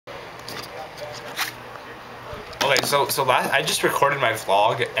Okay, so last I just recorded my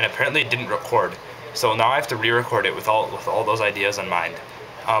vlog and apparently it didn't record. So now I have to re-record it with all those ideas in mind.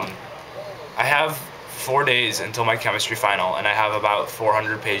 I have 4 days until my chemistry final, and I have about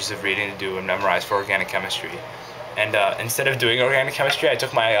 400 pages of reading to do and memorize for organic chemistry. And instead of doing organic chemistry, I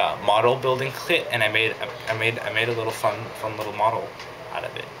took my model building kit and I made a little fun little model out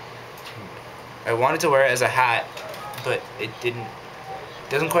of it. I wanted to wear it as a hat, but it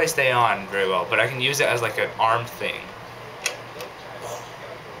doesn't quite stay on very well. But I can use it as like an arm thing.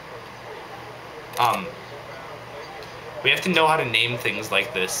 We have to know how to name things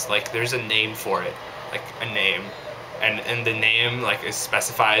like this. Like there's a name for it, like a name, and the name like it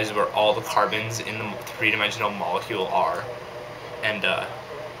specifies where all the carbons in the three-dimensional molecule are, and I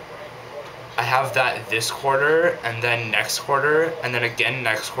have that this quarter, and then next quarter, and then again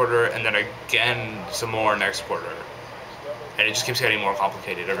next quarter, and then again some more next quarter, and it just keeps getting more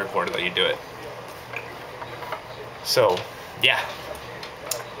complicated every quarter that you do it. So yeah,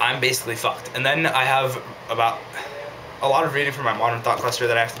 I'm basically fucked. And then I have about a lot of reading for my modern thought cluster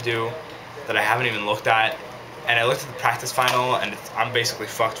that I have to do that I haven't even looked at, and I looked at the practice final and I'm basically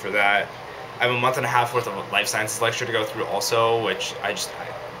fucked for that. I have a month and a half worth of life sciences lecture to go through also, which I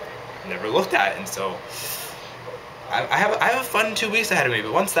never looked at, and so I have a fun 2 weeks ahead of me.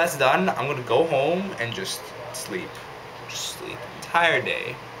 But once that's done, I'm gonna go home and just sleep the entire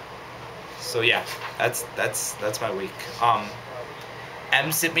day. So yeah, that's my week.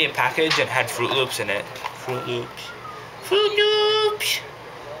 M sent me a package and had Fruit Loops in it. Fruit Loops. Fruit Loops!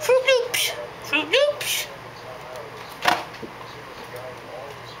 Fruit Loops! Fruit Loops!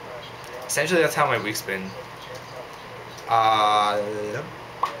 Essentially, that's how my week's been.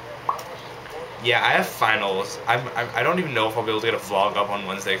 Yeah, I have finals. I don't even know if I'll be able to get a vlog up on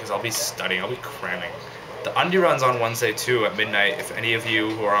Wednesday because I'll be studying. I'll be cramming. The Undie run's on Wednesday too at midnight. If any of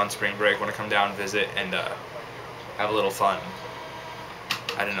you who are on spring break want to come down, visit, and have a little fun.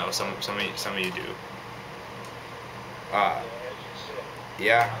 I don't know. Some of you do.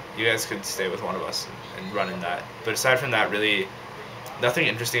 Yeah, you guys could stay with one of us and run in that. But aside from that, really, nothing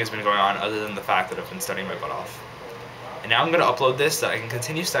interesting has been going on other than the fact that I've been studying my butt off. And now I'm gonna upload this so I can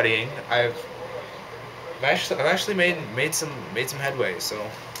continue studying. I've actually made some headway. So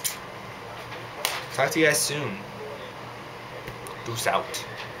talk to you guys soon. Goose out.